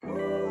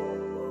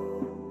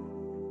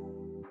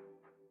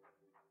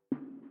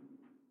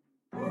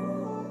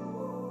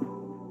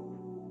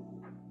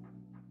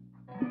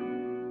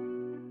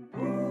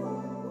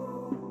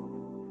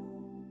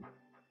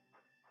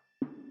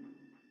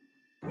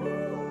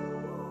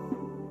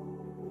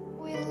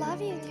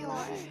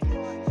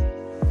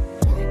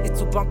It's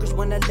so bonkers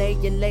when I lay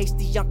and lace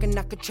the young and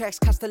knock tracks.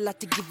 Cost a lot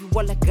to give you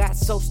all I got.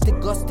 So stick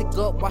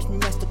up, watch me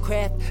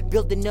mastercraft.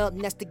 Building up,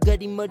 and that's the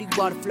gutty, muddy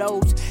water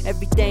flows.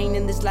 Everything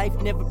in this life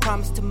never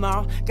promised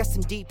tomorrow. Got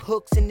some deep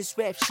hooks in this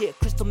rap shit.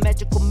 Crystal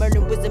magical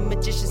Merlin, wizard,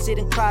 magician,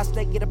 sitting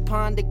cross-legged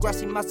upon the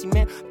grassy mossy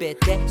man. Bet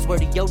that, swear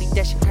to Yodi,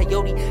 dash a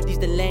coyote. These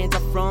the lands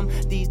I'm from,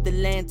 these the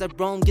lands I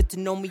roam. Get to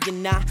know me or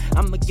not,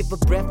 I'ma give a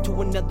breath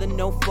to another.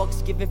 No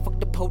fucks given, fuck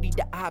the pody,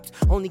 the ops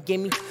only gave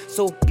me,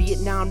 so be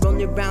it. Now I'm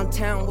rolling around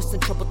town with some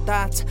troubled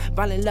thoughts.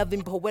 Violent,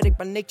 loving, poetic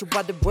by nature,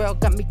 while the world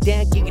got me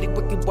down. Giggity,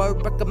 wicked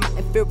word, record my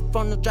inferior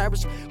from the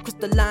drivers.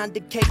 Crystalline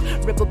decay,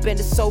 ripple band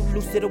is so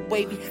lucid and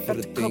wavy. For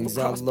the things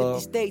I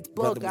love,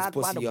 whether it's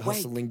pussy or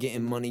hustling,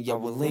 getting money, I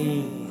will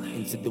lean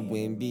into the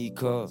wind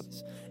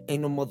because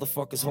ain't no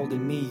motherfuckers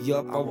holding me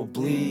up, I will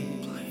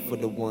bleed for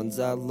the ones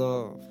I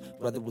love.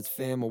 Whether it's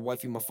fam or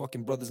wifey, my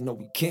fucking brothers know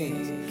we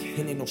kings,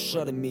 and ain't no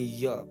shutting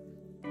me up.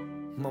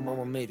 My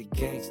mama made a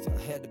gangster,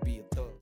 I had to be a thug.